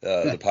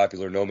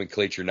popular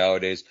nomenclature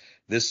nowadays.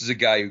 This is a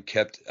guy who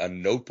kept a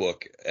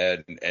notebook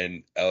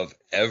and of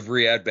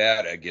every at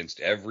bat against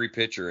every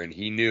pitcher, and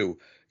he knew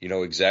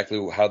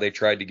exactly how they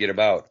tried to get him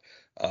out.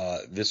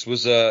 This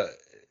was a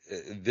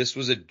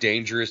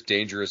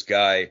dangerous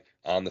guy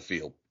on the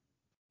field.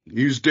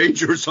 He was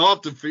dangerous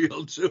off the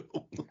field too.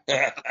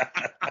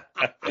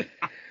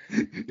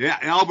 Yeah,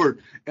 Albert,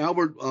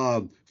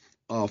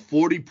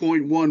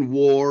 40.1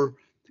 WAR.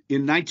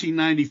 In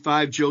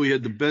 1995, Joe, he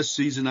had the best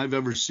season I've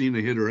ever seen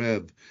a hitter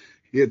have.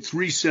 He had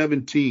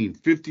 317,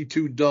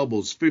 52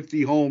 doubles,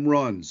 50 home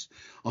runs,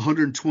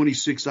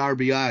 126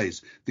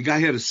 RBIs. The guy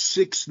had a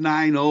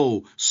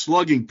 6.90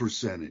 slugging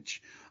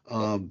percentage.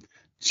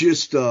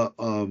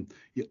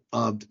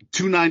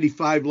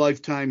 295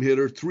 lifetime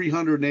hitter,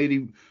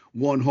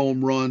 381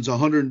 home runs,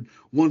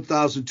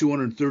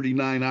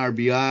 1,239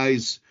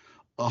 RBIs,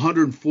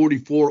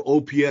 144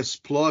 OPS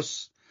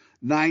plus,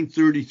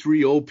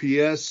 933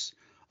 OPS,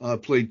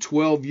 played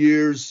 12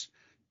 years,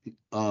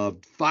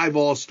 5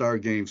 All-Star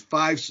games,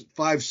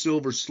 five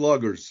Silver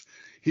Sluggers.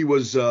 He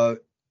was third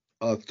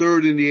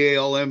in the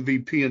AL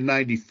MVP in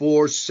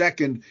 94,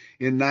 second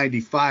in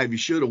 95. He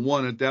should have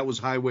won it. That was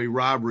highway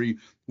robbery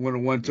when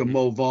it went to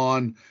Mo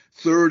Vaughn.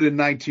 Third in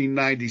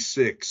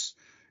 1996.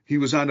 He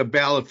was on the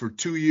ballot for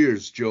 2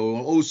 years, Joe.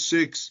 In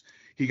 06,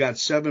 he got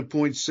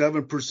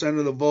 7.7%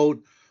 of the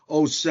vote.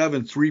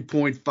 '07,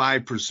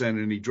 3.5%,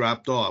 and he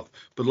dropped off.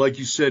 But like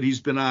you said, he's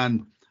been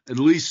on at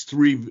least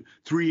three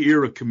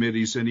era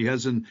committees, and he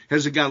hasn't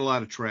got a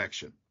lot of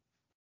traction.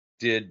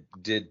 Did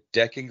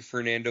decking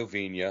Fernando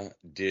Vina,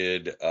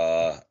 did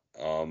the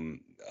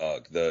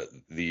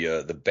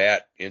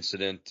bat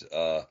incident,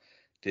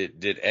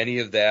 did any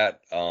of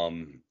that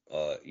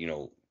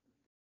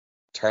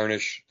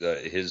tarnish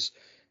his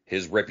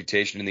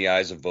reputation in the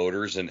eyes of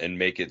voters and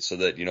make it so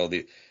that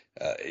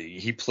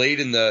he played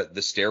in the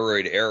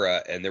steroid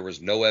era and there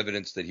was no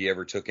evidence that he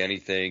ever took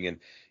anything, and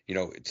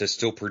to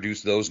still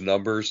produce those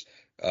numbers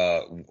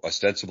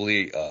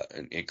ostensibly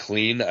and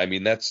clean. I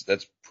mean, that's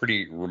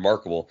pretty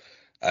remarkable.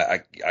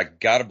 I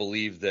gotta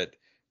believe that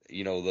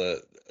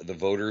the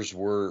voters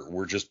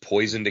were just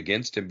poisoned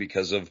against him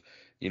because of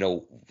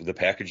the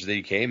package that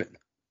he came in.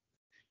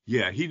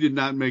 Yeah, he did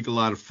not make a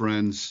lot of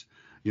friends,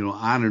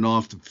 on and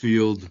off the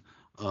field.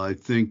 I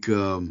think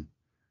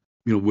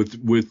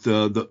with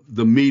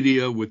the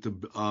media, with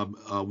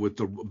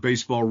the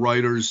baseball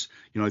writers,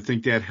 I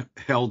think that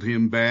held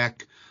him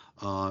back.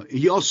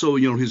 He also,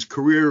 his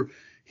career,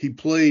 he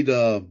played.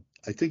 I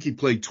think he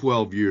played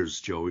 12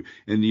 years, Joey,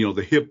 and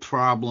the hip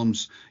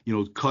problems,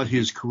 cut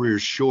his career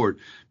short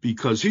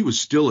because he was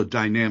still a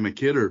dynamic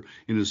hitter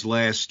in his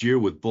last year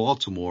with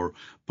Baltimore.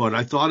 But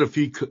I thought if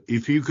he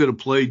could have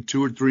played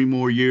 2 or 3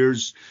 more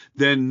years,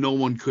 then no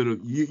one could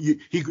have.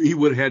 He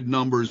would have had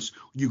numbers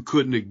you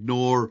couldn't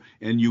ignore,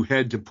 and you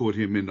had to put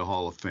him in the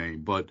Hall of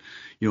Fame. But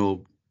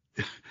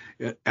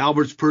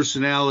Albert's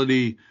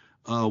personality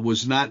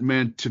was not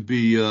meant to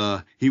be.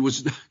 He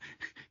was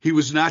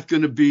not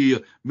going to be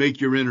make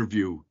your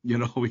interview.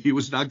 He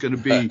was not going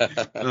to be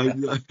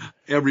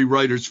every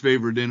writer's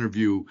favorite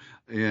interview.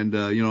 And,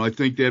 I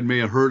think that may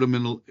have hurt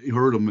him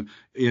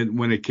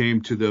when it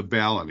came to the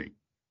balloting.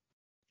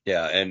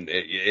 Yeah. And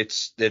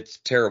it's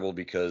terrible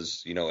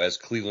because, as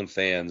Cleveland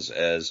fans,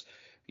 as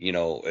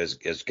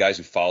guys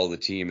who follow the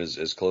team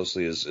as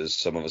closely as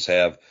some of us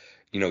have,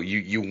 you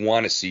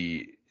want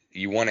to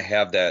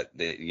have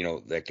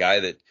that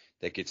guy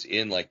that gets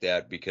in like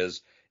that,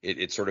 because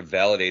it sort of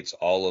validates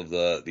all of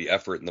the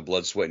effort and the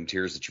blood, sweat, and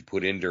tears that you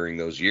put in during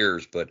those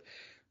years. But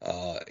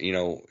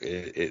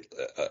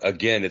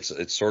again,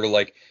 it's sort of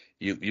like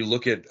you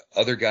look at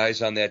other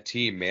guys on that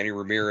team, Manny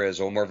Ramirez,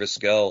 Omar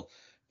Vizquel,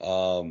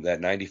 that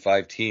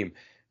 95 team.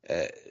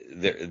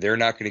 They're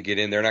not going to get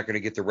in. They're not going to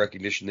get the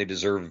recognition they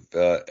deserve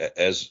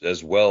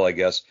as well, I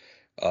guess,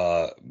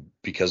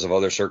 because of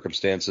other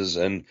circumstances.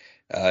 And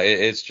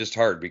it's just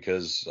hard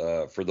because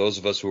for those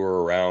of us who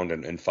were around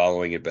and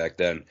following it back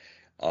then,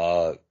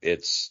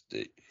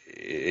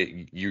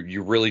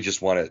 you really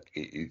just want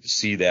to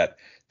see that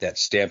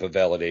stamp of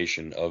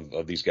validation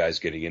of these guys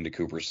getting into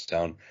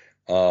Cooperstown,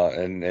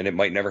 and it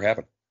might never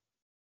happen.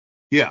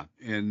 Yeah,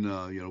 and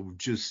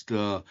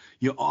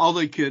all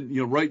they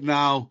can, right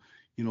now,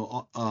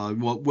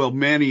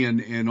 Manny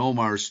and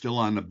Omar are still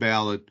on the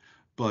ballot,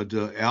 but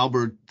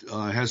Albert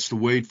has to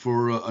wait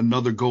for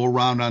another go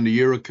around on the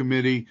era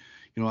committee.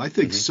 I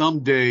think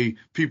someday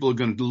people are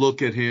going to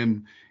look at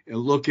him and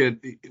look at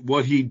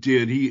what he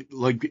did. He,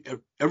 like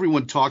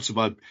everyone talks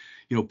about,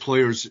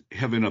 players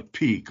having a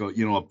peak, a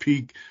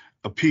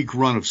peak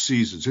run of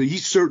seasons. He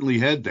certainly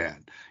had that.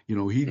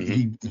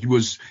 He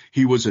was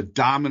a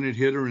dominant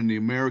hitter in the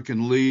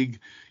American League,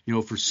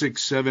 for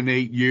 6, 7,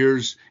 8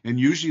 years, and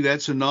usually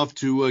that's enough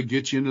to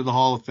get you into the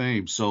Hall of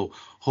Fame. So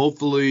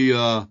hopefully,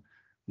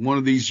 one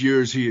of these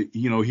years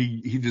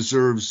he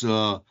deserves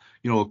a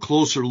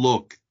closer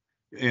look,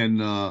 and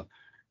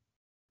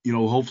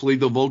hopefully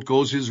the vote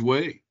goes his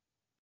way.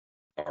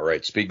 All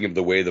right. Speaking of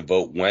the way the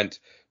vote went,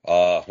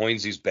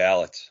 Hoynes's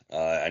ballot.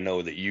 I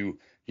know that you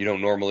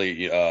don't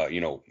normally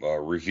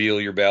reveal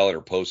your ballot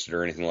or post it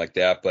or anything like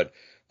that, but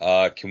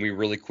can we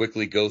really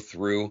quickly go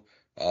through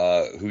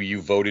who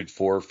you voted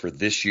for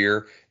this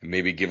year and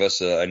maybe give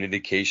us an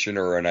indication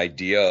or an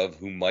idea of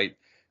who might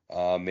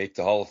make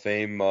the Hall of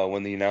Fame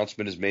when the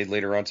announcement is made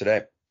later on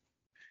today?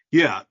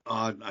 Yeah,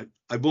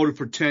 I voted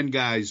for 10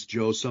 guys,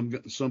 Joe.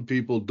 Some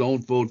people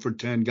don't vote for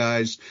 10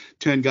 guys.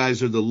 10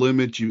 guys are the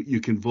limit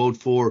you can vote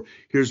for.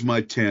 Here's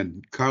my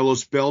 10.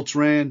 Carlos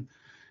Beltran,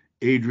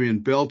 Adrian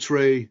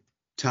Beltre,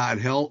 Todd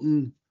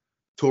Helton,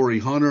 Torrey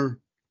Hunter,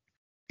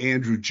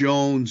 Andrew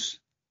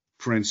Jones,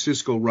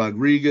 Francisco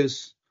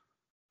Rodriguez,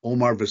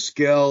 Omar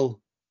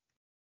Vizquel,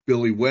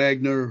 Billy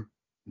Wagner,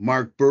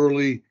 Mark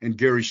Burley, and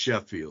Gary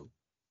Sheffield.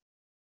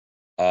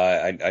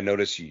 I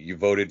noticed you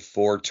voted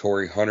for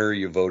Torrey Hunter.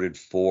 You voted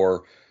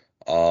for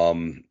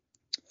Andrew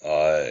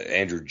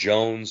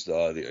Jones,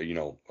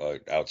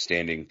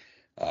 outstanding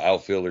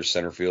outfielders,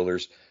 center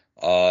fielders.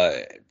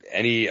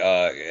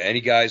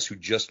 Any guys who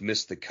just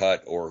missed the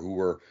cut or who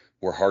were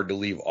hard to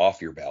leave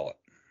off your ballot?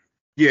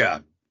 Yeah.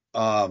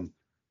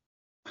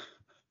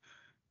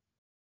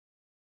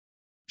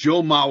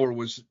 Joe Mauer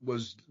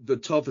was the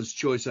toughest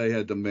choice I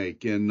had to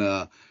make,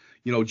 and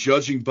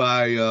judging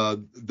by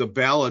the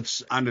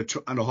ballots on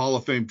the Hall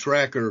of Fame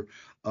tracker,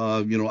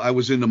 I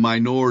was in the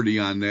minority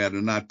on that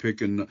and not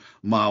picking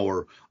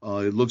Mauer.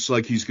 It looks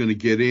like he's going to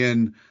get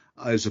in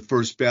as a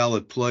first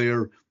ballot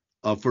player,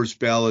 first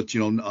ballot,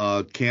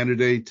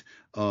 candidate.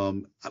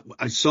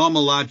 I saw him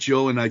a lot,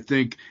 Joe, and I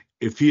think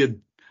if he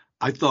had,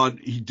 I thought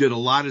he did a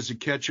lot as a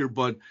catcher,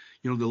 but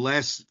the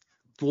last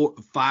 4,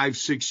 5,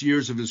 6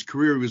 years of his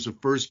career, he was a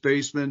first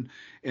baseman,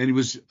 and he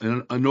was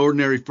an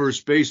ordinary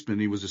first baseman.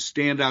 He was a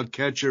standout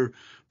catcher.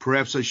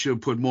 Perhaps I should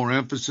have put more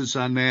emphasis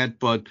on that,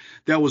 but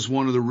that was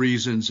one of the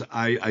reasons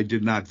I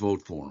did not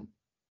vote for him.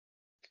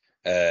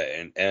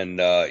 And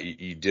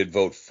you did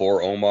vote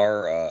for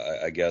Omar.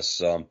 I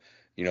guess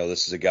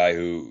this is a guy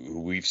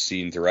who we've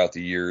seen throughout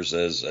the years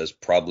as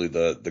probably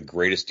the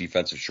greatest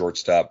defensive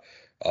shortstop,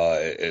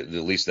 at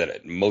least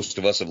that most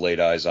of us have laid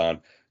eyes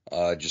on.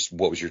 Just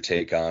what was your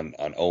take on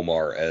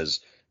Omar as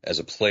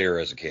a player,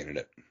 as a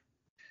candidate?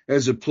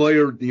 As a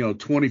player,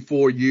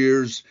 24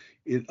 years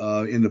in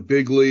the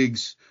big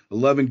leagues,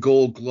 11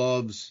 Gold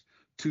Gloves,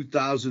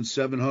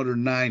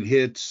 2,709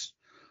 hits,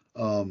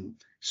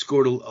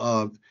 scored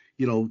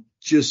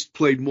just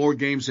played more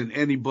games than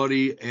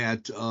anybody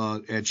at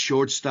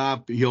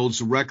shortstop. He holds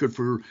the record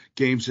for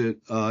games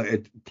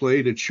that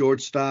played at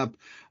shortstop.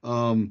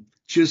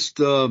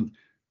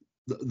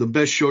 The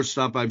best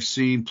shortstop I've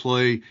seen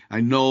play.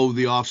 I know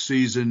the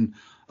offseason,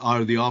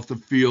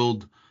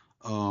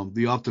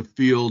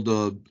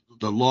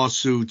 the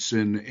lawsuits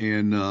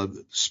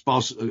and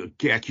spouse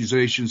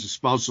accusations of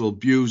spousal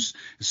abuse,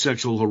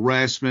 sexual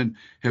harassment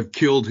have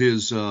killed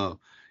his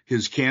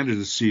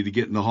candidacy to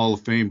get in the Hall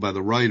of Fame by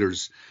the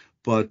writers.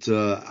 But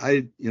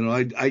I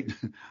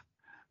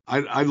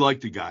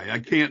like the guy.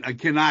 I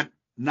cannot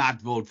not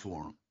vote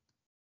for him.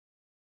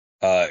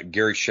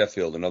 Gary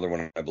Sheffield, another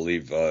one, I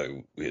believe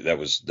that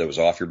was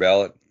off your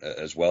ballot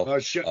as well.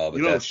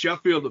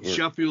 Sheffield,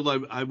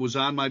 I was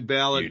on my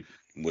ballot.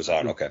 Was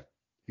on, okay.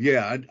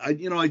 Yeah, I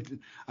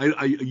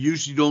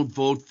usually don't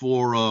vote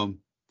for the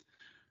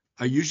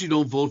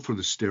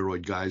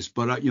steroid guys,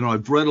 but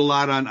I've read a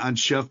lot on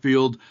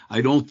Sheffield.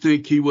 I don't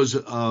think he was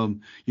at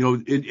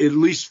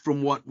least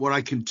from what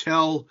I can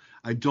tell,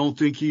 I don't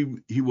think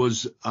he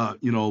was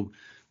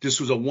this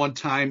was a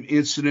one-time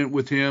incident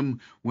with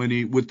him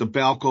with the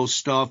Balco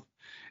stuff,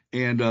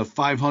 and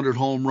 500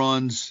 home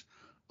runs,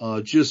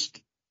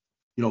 just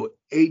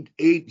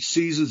 8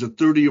 seasons of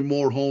 30 or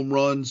more home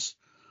runs,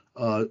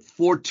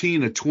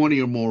 14 of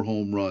 20 or more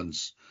home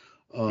runs,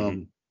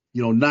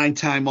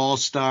 9-time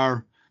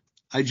All-Star.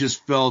 I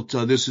just felt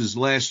this is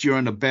last year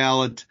on the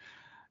ballot.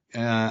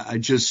 I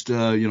just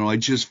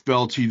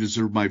felt he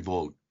deserved my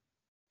vote.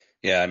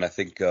 Yeah, and I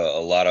think a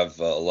lot of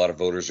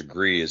voters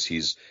agree is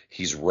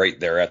he's right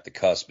there at the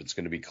cusp. It's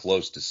going to be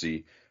close to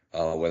see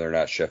whether or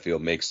not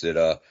Sheffield makes it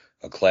a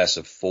class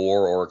of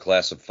 4 or a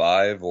class of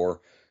 5,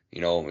 or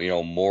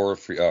more.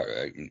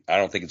 I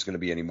don't think it's going to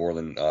be any more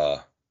than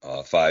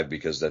 5,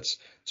 because it's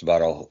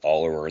about all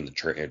over in the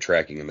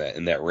tracking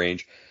in that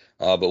range.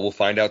 But we'll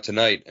find out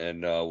tonight,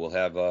 and we'll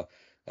have a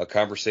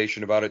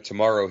conversation about it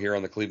tomorrow here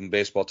on the Cleveland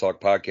Baseball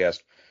Talk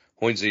podcast.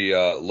 Hoynesy,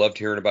 loved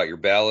hearing about your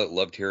ballot.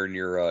 Loved hearing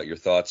your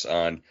thoughts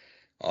on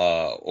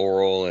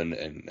Oral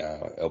and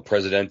El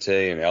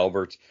Presidente and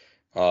Albert.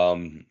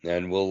 And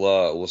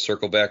we'll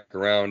circle back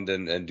around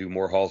and do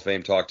more Hall of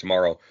Fame talk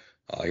tomorrow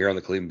here on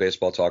the Cleveland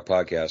Baseball Talk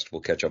podcast.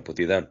 We'll catch up with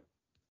you then.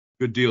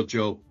 Good deal,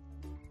 Joe.